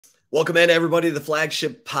Welcome in, everybody, to the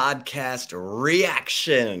Flagship Podcast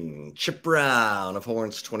reaction. Chip Brown of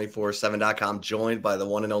Horns247.com, joined by the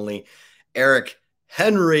one and only Eric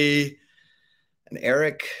Henry. And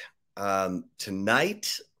Eric,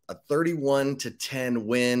 tonight, a 31-10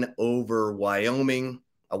 win over Wyoming,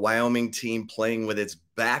 a Wyoming team playing with its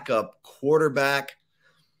backup quarterback,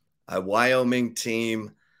 a Wyoming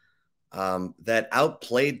team that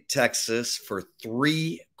outplayed Texas for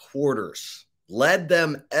 3 quarters. Led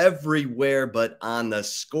them everywhere but on the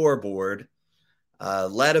scoreboard.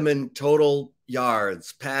 Led them in total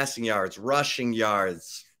yards, passing yards, rushing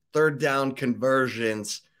yards, third down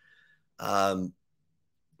conversions,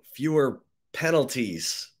 fewer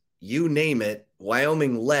penalties, you name it.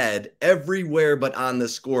 Wyoming led everywhere but on the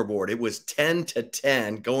scoreboard. It was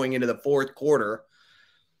 10-10 going into the fourth quarter.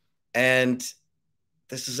 And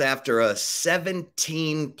this is after a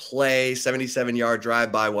 17-play, 77-yard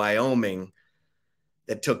drive by Wyoming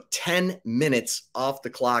that took 10 minutes off the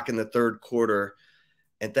clock in the third quarter.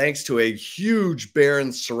 And thanks to a huge Barron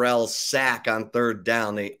Sorrell sack on third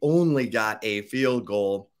down, they only got a field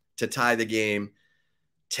goal to tie the game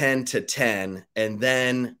 10-10. And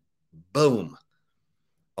then, boom,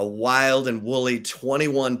 a wild and woolly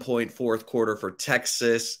 21-point fourth quarter for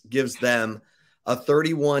Texas gives them a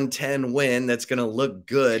 31-10 win that's going to look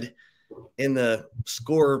good in the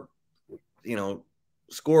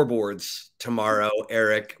scoreboards tomorrow,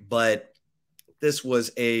 Eric, but this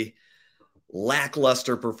was a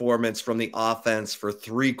lackluster performance from the offense for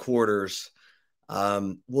 3 quarters.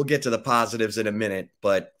 We'll get to the positives in a minute,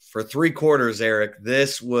 but for 3 quarters, Eric,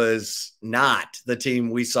 this was not the team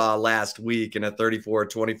we saw last week in a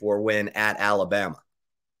 34-24 win at Alabama.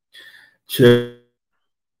 Sure.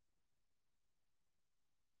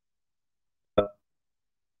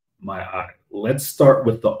 My eye. Let's start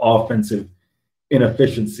with the offensive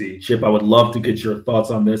inefficiency. Chip, I would love to get your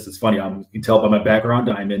thoughts on this. It's funny, you can tell by my background,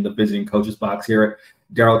 I'm in the visiting coaches box here at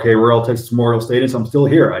Darrell K. Royal Texas Memorial Stadium, so I'm still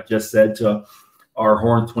here. I just said to our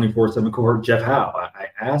Horns 24/7 cohort, Jeff Howe, I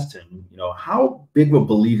asked him, how big of a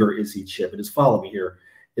believer is he, Chip? And just follow me here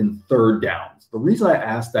in third downs. The reason I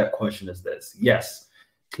asked that question is this. Yes,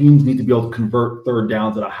 teams need to be able to convert third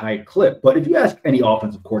downs at a high clip, but if you ask any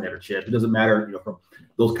offensive coordinator, Chip, it doesn't matter, from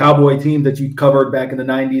those Cowboy teams that you covered back in the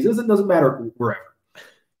 90s, it doesn't matter wherever.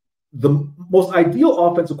 The most ideal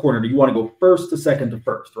offensive coordinator, you want to go first to second to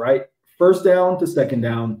first, right? First down to second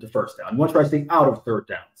down to first down. You want to try to stay out of third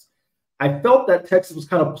downs. I felt that Texas was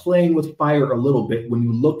kind of playing with fire a little bit when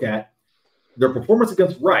you look at their performance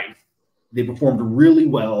against Rice. They performed really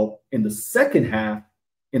well in the second half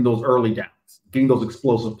in those early downs, getting those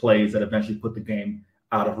explosive plays that eventually put the game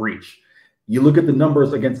out of reach. You look at the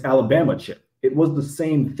numbers against Alabama, Chip. It was the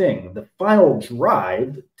same thing. The final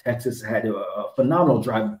drive, Texas had a phenomenal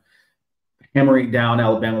drive, hammering down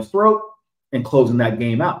Alabama's throat and closing that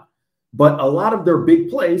game out. But a lot of their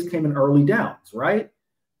big plays came in early downs, right?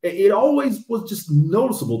 It always was just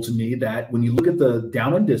noticeable to me that when you look at the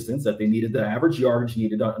down and distance that they needed, the average yardage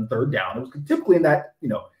needed on third down, it was typically in that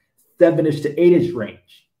 7-ish to 8-ish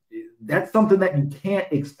range. That's something that you can't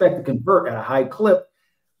expect to convert at a high clip.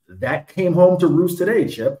 That came home to roost today,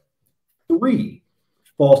 Chip. 3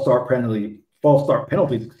 false start penalties,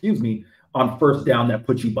 on first down that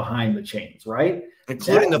puts you behind the chains, right?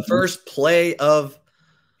 Including the first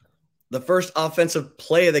offensive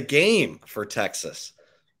play of the game for Texas.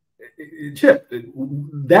 Chip,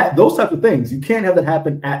 those types of things, you can't have that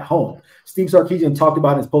happen at home. Steve Sarkisian talked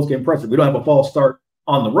about in his post-game presser. We don't have a false start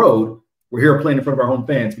on the road. We're here playing in front of our home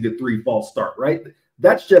fans. We did 3 false start, right?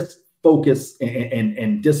 That's just focus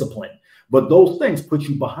and discipline. But those things put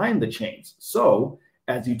you behind the chains. So,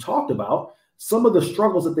 as you talked about, some of the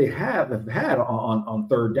struggles that they have had on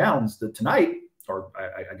third downs tonight, or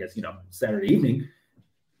I guess, Saturday evening,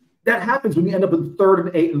 that happens when you end up in 3rd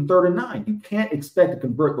and 8 and 3rd and 9. You can't expect to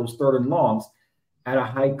convert those 3rd and longs at a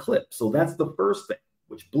high clip. So that's the first thing,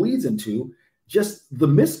 which bleeds into just the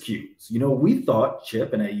miscues. We thought,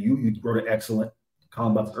 Chip, and you wrote an excellent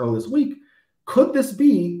column about this earlier this week, could this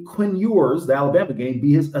be Quinn Ewers, the Alabama game,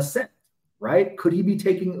 be his ascent, right? Could he be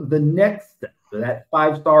taking the next step to that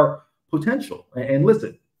 5-star potential? And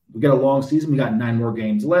listen, we got a long season. We got 9 more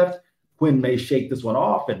games left. Quinn may shake this one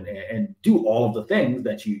off and do all of the things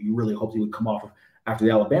that you really hoped he would come off of after the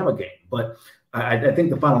Alabama game. But I think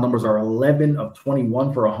the final numbers are 11 of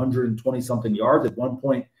 21 for 120-something yards. At one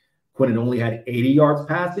point, Quinn had only had 80 yards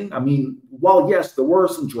passing. I mean, while, yes, there were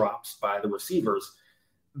some drops by the receivers,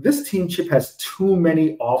 this team, Chip, has too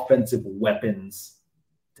many offensive weapons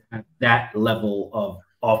to have that level of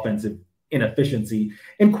offensive inefficiency.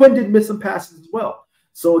 And Quinn did miss some passes as well.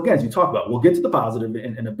 So, again, as you talk about, we'll get to the positive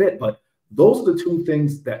in a bit, but Those are the two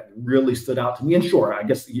things that really stood out to me. And sure, I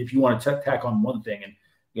guess if you want to tack on one thing,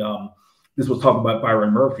 and this was talked about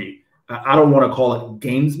Byron Murphy, I don't want to call it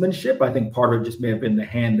gamesmanship. I think part of it just may have been the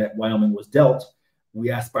hand that Wyoming was dealt.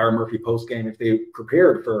 We asked Byron Murphy post-game if they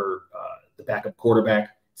prepared for the backup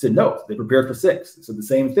quarterback. He said no, they prepared for 6. So the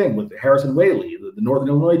same thing with Harrison Whaley, the Northern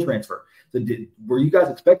Illinois transfer. So were you guys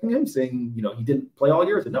expecting him, saying, he didn't play all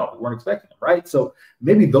year? I said, no, we weren't expecting him, right? So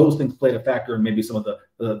maybe those things played a factor in maybe some of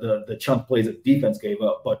the chunk plays that the defense gave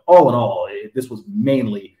up. But all in all, this was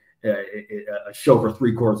mainly a show for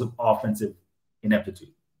 3 quarters of offensive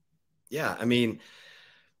ineptitude. Yeah, I mean,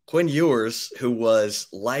 Quinn Ewers, who was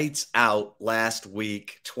lights out last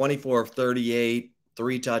week, 24 of 38,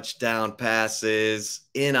 3 touchdown passes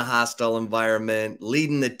in a hostile environment,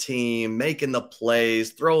 leading the team, making the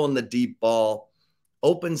plays, throwing the deep ball,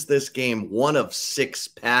 opens this game 1 of 6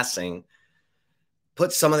 passing,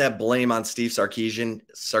 put some of that blame on Steve Sarkisian.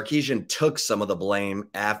 Sarkisian took some of the blame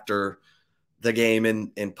after the game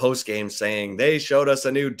in post-game, saying they showed us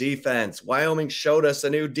a new defense. Wyoming showed us a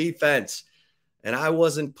new defense. And I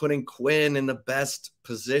wasn't putting Quinn in the best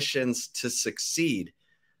positions to succeed.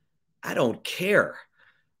 I don't care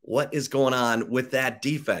what is going on with that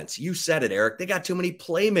defense. You said it, Eric. They got too many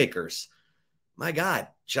playmakers. My God,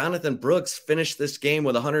 Jonathan Brooks finished this game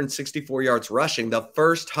with 164 yards rushing, the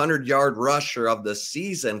first 100-yard rusher of the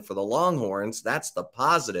season for the Longhorns. That's the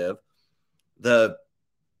positive. The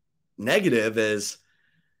negative is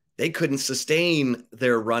they couldn't sustain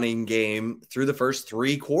their running game through the first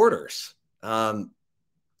 3 quarters. Jonathan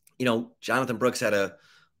Brooks had an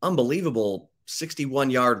unbelievable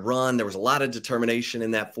 61-yard run. There was a lot of determination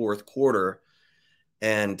in that 4th quarter.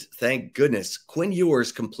 And thank goodness, Quinn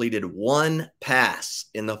Ewers completed 1 pass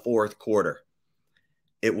in the 4th quarter.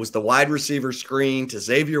 It was the wide receiver screen to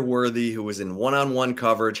Xavier Worthy, who was in one-on-one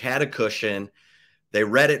coverage, had a cushion. They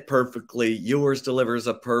read it perfectly. Ewers delivers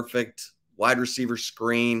a perfect wide receiver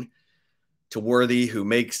screen to Worthy, who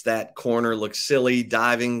makes that corner look silly,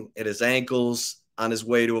 diving at his ankles on his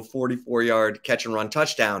way to a 44-yard catch-and-run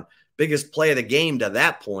touchdown. Biggest play of the game to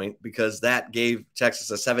that point, because that gave Texas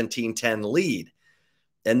a 17-10 lead.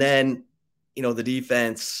 And then, the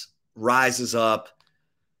defense rises up.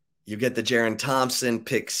 You get the Jaron Thompson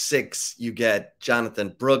pick 6. You get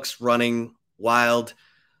Jonathan Brooks running wild.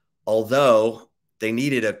 Although they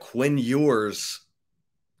needed a Quinn Ewers,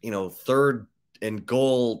 3rd and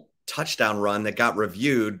goal touchdown run that got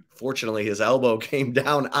reviewed. Fortunately, his elbow came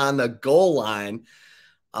down on the goal line.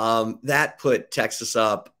 That put Texas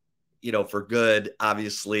up, for good.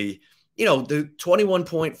 Obviously, the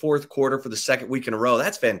 21-point 4th quarter for the 2nd week in a row.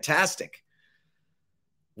 That's fantastic.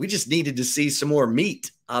 We just needed to see some more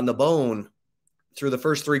meat on the bone through the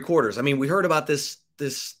first 3 quarters. I mean, we heard about this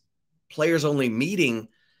players only meeting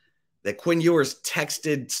that Quinn Ewers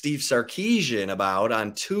texted Steve Sarkisian about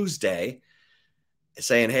on Tuesday,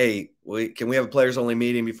 saying, hey, can we have a players only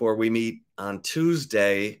meeting before we meet on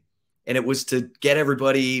Tuesday? And it was to get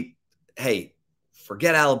everybody, hey,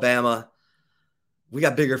 forget Alabama. We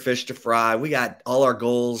got bigger fish to fry. We got all our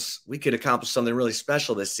goals. We could accomplish something really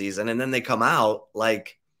special this season. And then they come out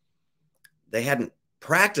like they hadn't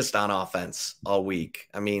practiced on offense all week.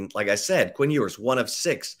 I mean, like I said, Quinn Ewers, 1 of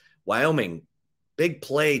 6. Wyoming, big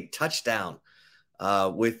play touchdown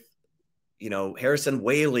with, Harrison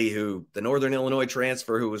Whaley, who the Northern Illinois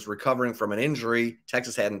transfer, who was recovering from an injury.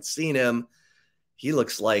 Texas hadn't seen him. He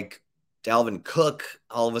looks like Dalvin Cook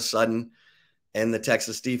all of a sudden. And the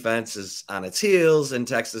Texas defense is on its heels and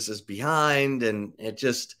Texas is behind. And it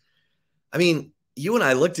just, you and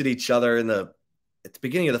I looked at each other at the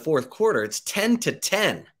beginning of the 4th quarter. It's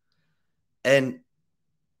 10-10. And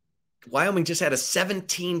Wyoming just had a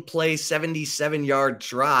 17-play, 77-yard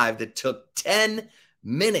drive that took 10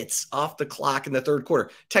 minutes off the clock in the 3rd quarter.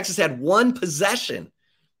 Texas had 1 possession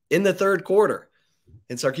in the 3rd quarter.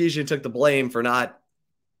 And Sarkisian took the blame for not,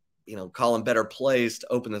 calling better plays to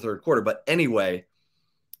open the 3rd quarter. But anyway,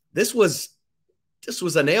 this was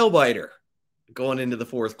a nail biter going into the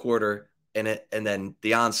 4th quarter. And then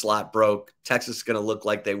the onslaught broke. Texas is going to look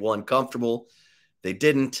like they won comfortable. They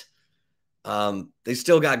didn't. They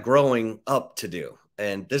still got growing up to do.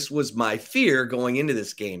 And this was my fear going into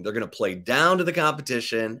this game. They're going to play down to the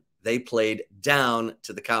competition. They played down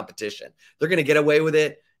to the competition. They're going to get away with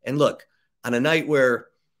it. And look, on a night where,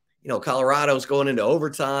 Colorado's going into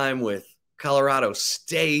overtime with Colorado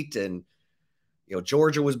State and,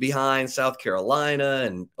 Georgia was behind South Carolina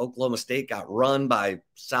and Oklahoma State got run by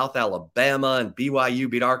South Alabama and BYU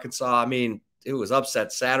beat Arkansas. It was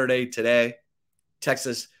upset Saturday today.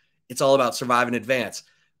 Texas, it's all about survive and advance.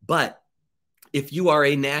 But if you are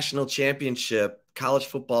a national championship, college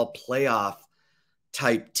football playoff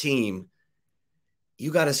type team, you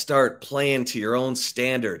got to start playing to your own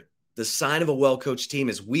standard. The sign of a well-coached team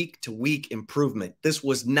is week-to-week improvement. This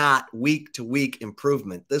was not week-to-week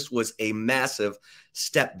improvement. This was a massive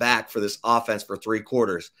step back for this offense for 3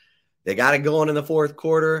 quarters. They got it going in the 4th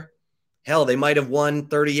quarter. Hell, they might have won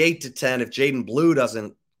 38-10 if Jaden Blue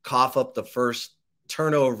doesn't cough up the first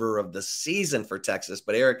turnover of the season for Texas.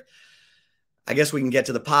 But Eric, I guess we can get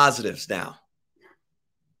to the positives now.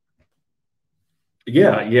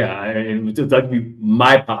 Yeah. And that would be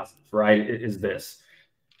my positive, right, is this.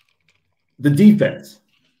 The defense.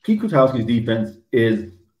 Pete Kwiatkowski's defense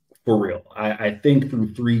is for real. I think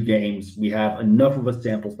through 3 games, we have enough of a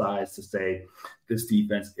sample size to say this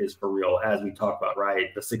defense is for real, as we talked about,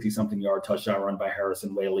 right? The 60-something yard touchdown run by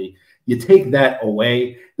Harrison Whaley. You take that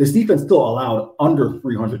away. This defense still allowed under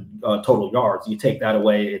 300 total yards. You take that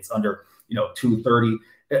away, it's under 230.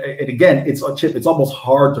 And again, it's almost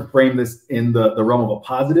hard to frame this in the realm of a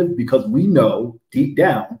positive, because we know deep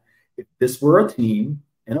down, if this were a team,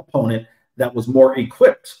 an opponent that was more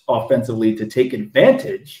equipped offensively to take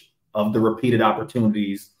advantage of the repeated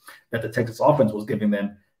opportunities that the Texas offense was giving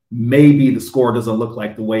them, maybe the score doesn't look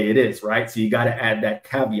like the way it is, right? So you got to add that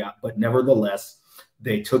caveat. But nevertheless,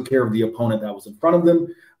 they took care of the opponent that was in front of them,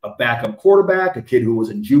 a backup quarterback, a kid who was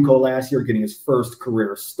in JUCO last year, getting his first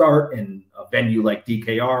career start in a venue like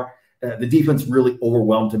DKR. The defense really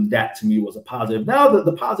overwhelmed him. That, to me, was a positive. Now,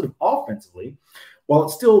 the positive offensively, while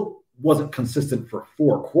it still wasn't consistent for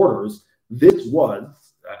 4 quarters, this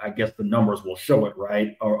was, I guess the numbers will show it,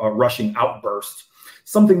 right, a rushing outburst,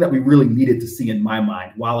 something that we really needed to see in my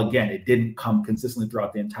mind. While, again, it didn't come consistently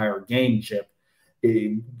throughout the entire game, Chip,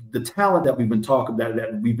 the talent that we've been talking about,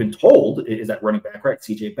 that we've been told is at running back, right?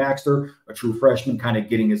 CJ Baxter, a true freshman, kind of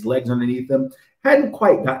getting his legs underneath him, hadn't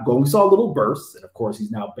quite got going. We saw a little bursts, and of course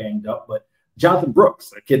he's now banged up. But Jonathan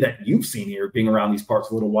Brooks, a kid that you've seen here, being around these parts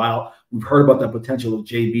a little while, we've heard about that potential of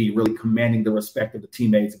JB really commanding the respect of the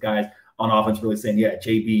teammates, the guys on offense really saying, yeah,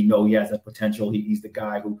 JB, no, he has that potential. He's the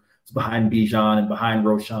guy who's behind Bijan and behind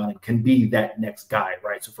Roshan and can be that next guy,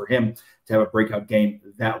 right? So for him to have a breakout game,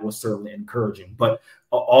 that was certainly encouraging. But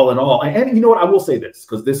all in all, and you know what, I will say this,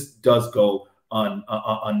 because this does go on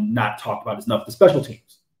not talked about enough. The special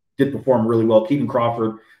teams did perform really well. Keaton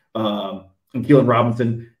Crawford and Keelan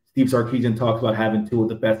Robinson. Steve Sarkisian talks about having 2 of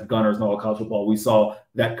the best gunners in all of college football. We saw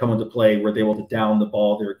that come into play where they were able to down the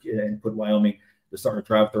ball there and put Wyoming to start to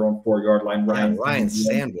drive their own 4-yard line. Ryan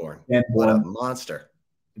Sanborn. What a monster.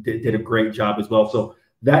 Did a great job as well. So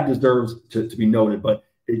that deserves to be noted. But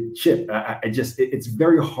Chip, it's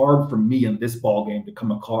very hard for me in this ball game to come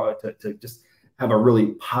to just have a really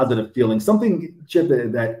positive feeling. Something, Chip,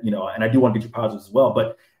 that, and I do want to get your positives as well.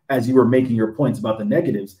 But as you were making your points about the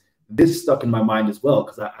negatives, this stuck in my mind as well,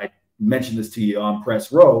 because I mentioned this to you on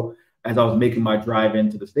press row as I was making my drive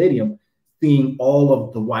into the stadium, seeing all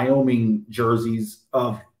of the Wyoming jerseys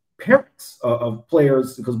of parents of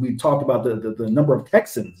players, because we talked about the number of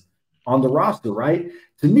Texans on the roster, right?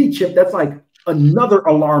 To me, Chip, that's like another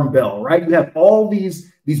alarm bell, right? You have all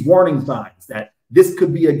these warning signs that this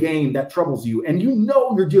could be a game that troubles you. And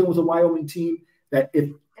you're dealing with a Wyoming team that if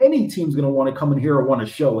any team's going to want to come in here or want to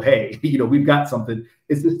show, hey, we've got something,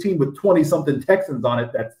 it's this team with 20-something Texans on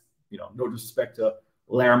it that's, no disrespect to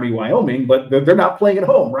Laramie, Wyoming, but they're not playing at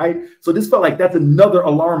home, right? So this felt like that's another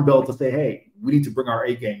alarm bell to say, hey, we need to bring our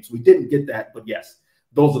A games. We didn't get that, but yes,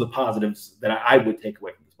 those are the positives that I would take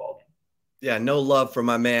away from this ball game. Yeah, no love for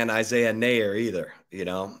my man Isaiah Nayer either.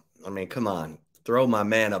 I mean, come on, throw my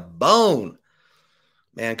man a bone.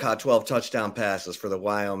 Man caught 12 touchdown passes for the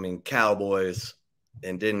Wyoming Cowboys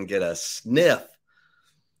and didn't get a sniff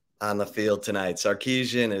on the field tonight.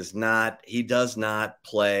 Sarkisian does not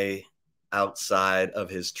play outside of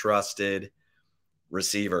his trusted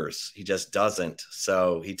receivers. He just doesn't.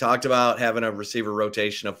 So he talked about having a receiver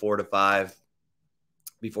rotation of 4 to 5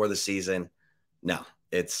 before the season. No,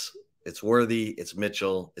 it's Worthy, it's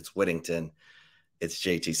Mitchell, it's Whittington, it's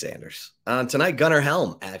JT Sanders. Tonight, Gunnar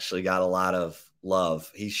Helm actually got a lot of love.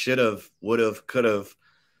 He should have, would have, could have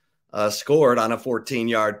scored on a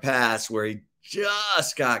 14-yard pass where he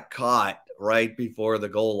just got caught right before the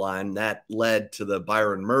goal line. That led to the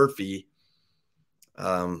Byron Murphy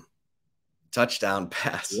touchdown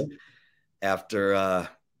pass after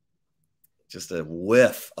just a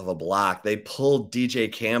whiff of a block. They pulled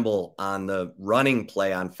DJ Campbell on the running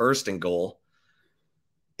play on 1st and goal,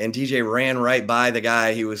 and DJ ran right by the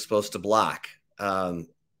guy he was supposed to block.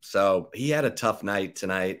 So he had a tough night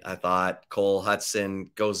tonight, I thought. Cole Hudson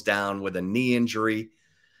goes down with a knee injury.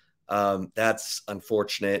 That's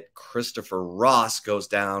unfortunate. Christopher Ross goes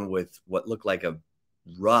down with what looked like a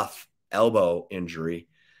rough elbow injury.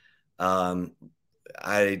 Those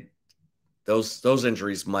those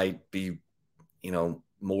injuries might be,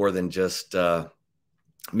 more than just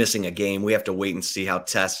missing a game. We have to wait and see how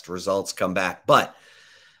test results come back. But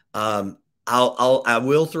I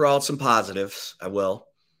will throw out some positives. I will.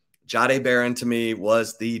 Jahdae Barron, to me,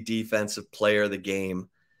 was the defensive player of the game.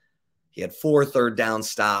 He had 4 third down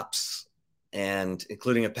stops, and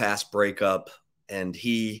including a pass breakup, and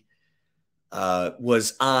he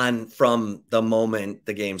was on from the moment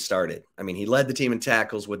the game started. I mean, he led the team in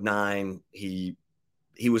tackles with 9. He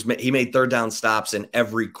made third down stops in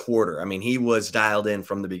every quarter. I mean, he was dialed in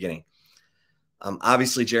from the beginning.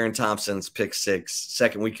 Obviously, Jaron Thompson's pick 6,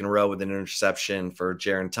 second week in a row with an interception for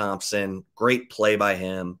Jaron Thompson. Great play by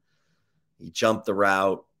him. He jumped the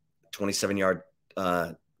route, 27-yard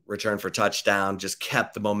return for touchdown, just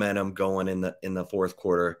kept the momentum going in the fourth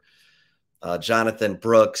quarter. Jonathan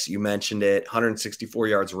Brooks, you mentioned it, 164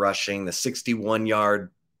 yards rushing, the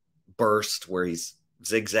 61-yard burst where he's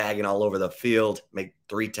zigzagging all over the field, make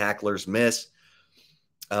 3 tacklers miss.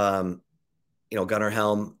 Gunnar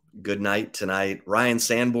Helm, good night tonight. Ryan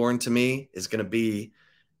Sanborn, to me, is going to be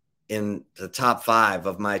in the top 5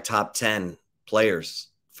 of my top 10 players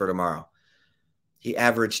for tomorrow. He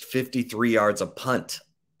averaged 53 yards a punt.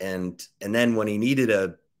 And then when he needed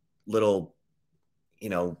a little,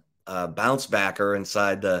 bounce backer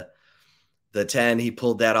inside the 10, he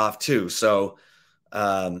pulled that off too. So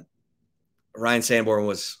Ryan Sanborn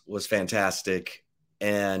was fantastic.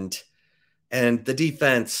 And the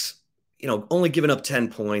defense, only giving up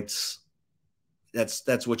 10 points.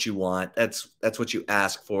 That's what you want. That's what you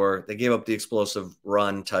ask for. They gave up the explosive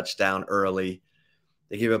run touchdown early.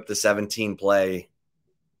 They gave up the 17-play,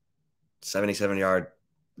 77-yard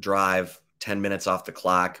drive, 10 minutes off the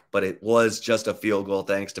clock, but it was just a field goal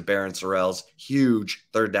thanks to Barron Sorrell's huge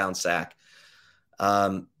third down sack.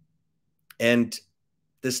 And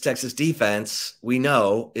this Texas defense, we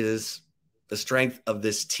know, is the strength of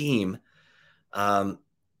this team.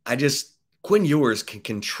 Quinn Ewers can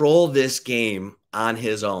control this game on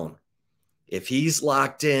his own. If he's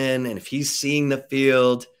locked in and if he's seeing the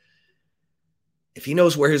field, if he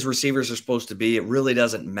knows where his receivers are supposed to be, it really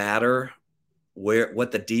doesn't matter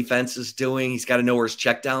what the defense is doing. He's got to know where his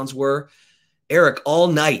checkdowns were. Eric, all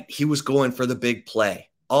night, he was going for the big play.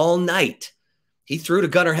 All night. He threw to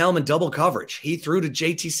Gunnar Helm in double coverage. He threw to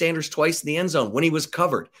JT Sanders twice in the end zone when he was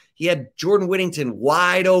covered. He had Jordan Whittington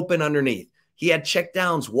wide open underneath. He had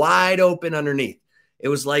checkdowns wide open underneath. It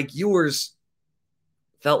was like Ewers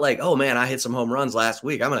felt like, oh, man, I hit some home runs last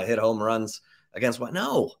week. I'm going to hit home runs against what?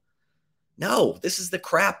 No, this is the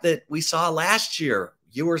crap that we saw last year.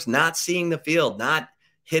 Ewers not seeing the field, not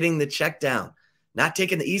hitting the check down, not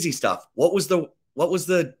taking the easy stuff. What was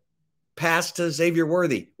the pass to Xavier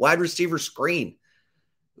Worthy? Wide receiver screen.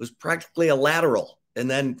 It was practically a lateral, and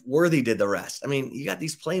then Worthy did the rest. I mean, you got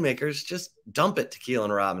these playmakers. Just dump it to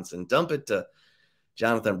Keelan Robinson. Dump it to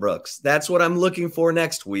Jonathan Brooks. That's what I'm looking for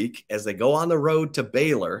next week as they go on the road to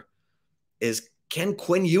Baylor is, can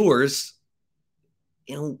Quinn Ewers,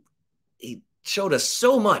 he showed us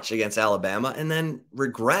so much against Alabama and then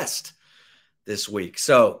regressed this week.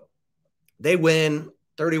 So they win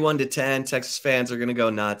 31-10. Texas fans are going to go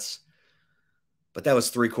nuts. But that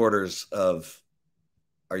was 3 quarters of,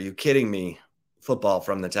 are you kidding me, football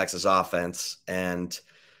from the Texas offense. And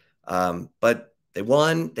but they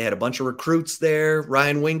won. They had a bunch of recruits there.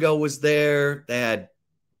 Ryan Wingo was there. They had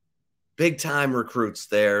big-time recruits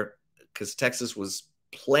there because Texas was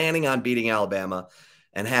planning on beating Alabama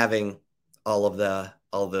and having all the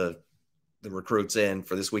recruits in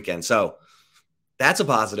for this weekend. So that's a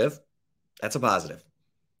positive.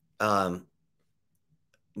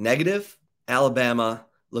 Negative, Alabama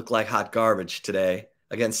looked like hot garbage today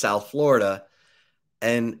against South Florida.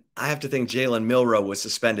 And I have to think Jalen Milroe was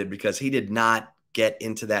suspended because he did not get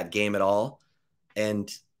into that game at all.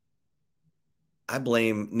 And I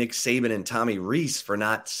blame Nick Saban and Tommy Rees for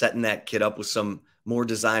not setting that kid up with some more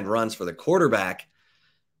designed runs for the quarterback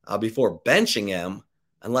before benching him,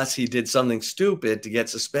 unless he did something stupid to get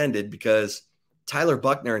suspended, because Tyler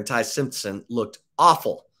Buckner and Ty Simpson looked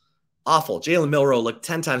awful. Jalen Milroe looked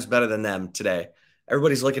 10 times better than them today.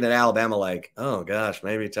 Everybody's looking at Alabama like, oh gosh,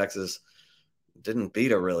 maybe Texas didn't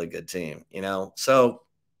beat a really good team, So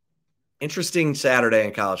interesting Saturday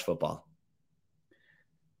in college football.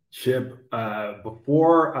 Chip,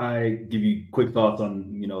 before I give you quick thoughts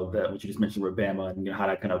on, that what you just mentioned with Bama and how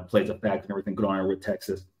that kind of plays a factor and everything going on with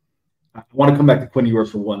Texas, I want to come back to Quinn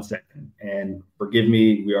Ewers for 1 second. And forgive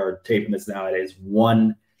me, we are taping this now. It is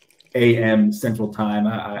 1 a.m. Central Time.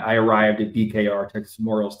 I arrived at DKR, Texas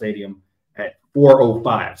Memorial Stadium, at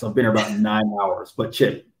 4:05. So I've been here about 9 hours. But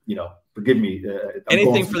Chip, forgive me.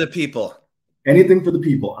 Anything for the people. Anything for the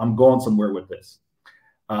people. I'm going somewhere with this.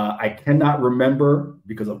 I cannot remember,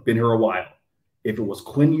 because I've been here a while, if it was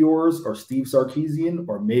Quinn Ewers or Steve Sarkisian,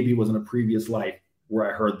 or maybe it was in a previous life where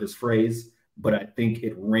I heard this phrase, but I think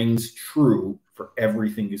it rings true for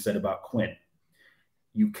everything you said about Quinn.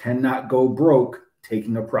 You cannot go broke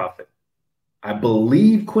taking a profit. I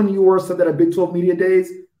believe Quinn Ewers said that at Big 12 Media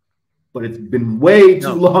Days, but it's been way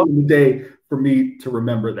too long in the day for me to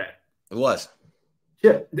remember that. It was.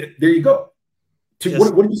 Yeah, there you go.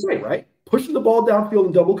 What did you say, right? Pushing the ball downfield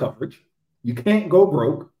in double coverage. You can't go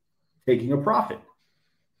broke taking a profit.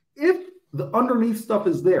 If the underneath stuff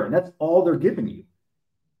is there, and that's all they're giving you,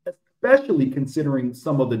 especially considering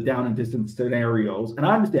some of the down and distance scenarios. And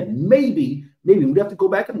I understand maybe we'd have to go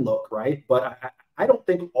back and look, right? But I don't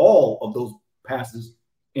think all of those passes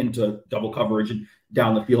into double coverage and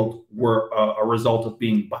down the field were a result of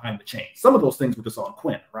being behind the chain. Some of those things were just on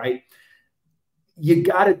Quinn, right? You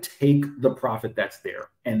got to take the profit that's there.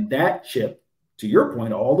 And that, Chip, to your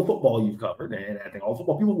point, all the football you've covered, and I think all the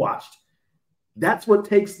football people watched, that's what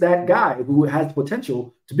takes that guy who has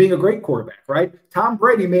potential to being a great quarterback, right? Tom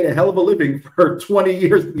Brady made a hell of a living for 20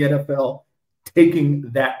 years in the NFL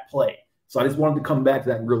taking that play. So I just wanted to come back to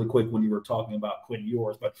that really quick when you were talking about Quinn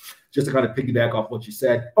Ewers, but just to kind of piggyback off what you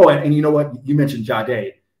said. Oh, and you know what? You mentioned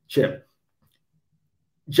Jahdae, Chip.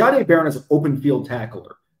 Jahdae Barron is an open field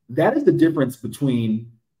tackler. That is the difference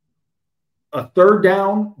between a third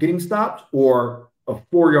down getting stopped or a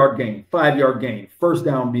 4-yard gain, 5-yard gain. First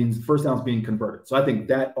downs being converted. So I think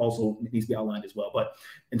that also needs to be outlined as well. But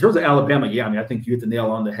in terms of Alabama, yeah, I mean, I think you hit the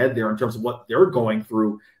nail on the head there in terms of what they're going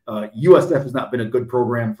through. USF has not been a good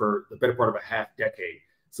program for the better part of a half decade.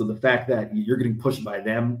 So the fact that you're getting pushed by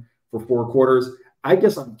them for 4 quarters, I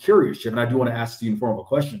guess I'm curious, Chip, and I do want to ask you in form of a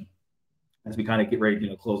question as we kind of get ready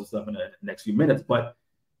to close this up in the next few minutes. But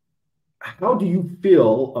how do you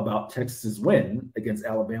feel about Texas's win against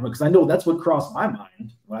Alabama? Because I know that's what crossed my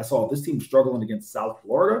mind when I saw this team struggling against South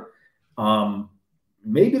Florida.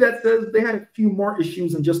 Maybe that says they had a few more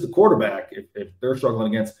issues than just the quarterback if they're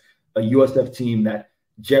struggling against a USF team that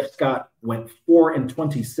Jeff Scott went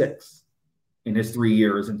 4-26 in his 3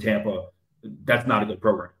 years in Tampa. That's not a good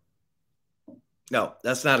program. No,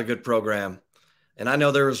 that's not a good program. And I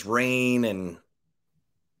know there was rain and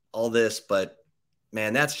all this, but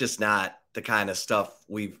man, that's just not the kind of stuff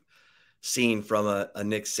we've seen from a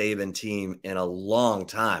Nick Saban team in a long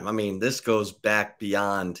time. I mean, this goes back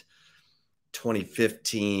beyond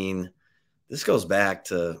 2015. This goes back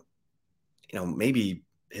to, maybe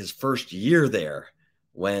his first year there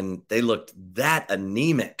when they looked that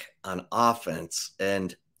anemic on offense.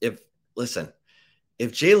 And if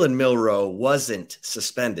Jalen Milroe wasn't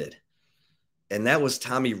suspended, and that was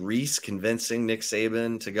Tommy Rees convincing Nick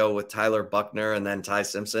Saban to go with Tyler Buckner and then Ty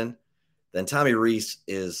Simpson, then Tommy Rees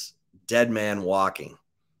is dead man walking,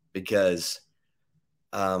 because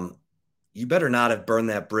you better not have burned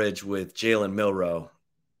that bridge with Jalen Milroe.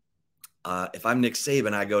 If I'm Nick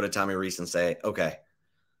Saban, I go to Tommy Rees and say, okay,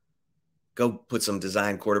 go put some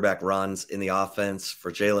design quarterback runs in the offense for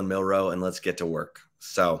Jalen Milroe and let's get to work.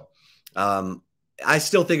 So I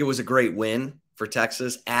still think it was a great win for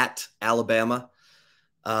Texas at Alabama.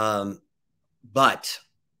 But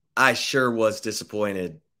I sure was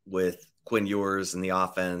disappointed with Quinn Ewers and the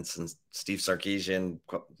offense and Steve Sarkisian,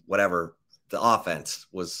 whatever. The offense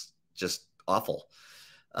was just awful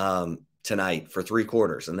tonight for 3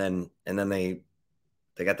 quarters. And then they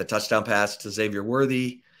got the touchdown pass to Xavier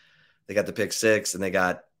Worthy. They got the pick 6, and they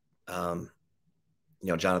got,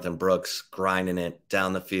 Jonathan Brooks grinding it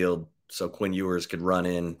down the field so Quinn Ewers could run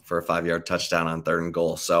in for a 5-yard touchdown on 3rd and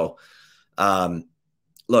goal. So,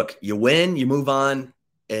 look, you win, you move on,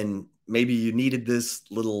 and maybe you needed this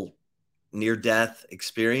little near-death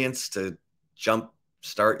experience to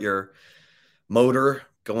start your motor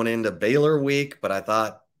going into Baylor week. But I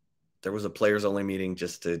thought there was a players-only meeting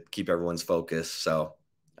just to keep everyone's focus. So,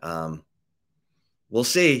 we'll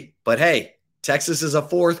see. But, hey, Texas is a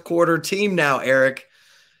 4th quarter team now, Eric.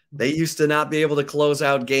 They used to not be able to close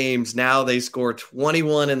out games. Now they score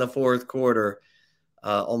 21 in the 4th quarter,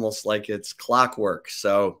 almost like it's clockwork.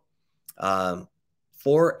 So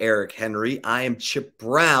for Eric Henry, I am Chip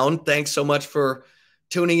Brown. Thanks so much for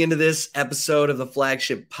tuning into this episode of the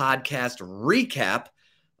Flagship Podcast recap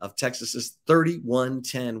of Texas's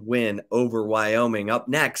 31-10 win over Wyoming. Up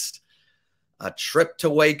next, a trip to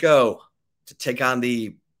Waco to take on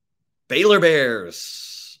the Baylor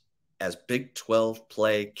Bears as Big 12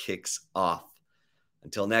 play kicks off.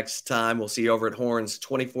 Until next time, we'll see you over at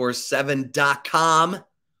horns247.com.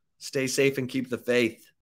 Stay safe and keep the faith.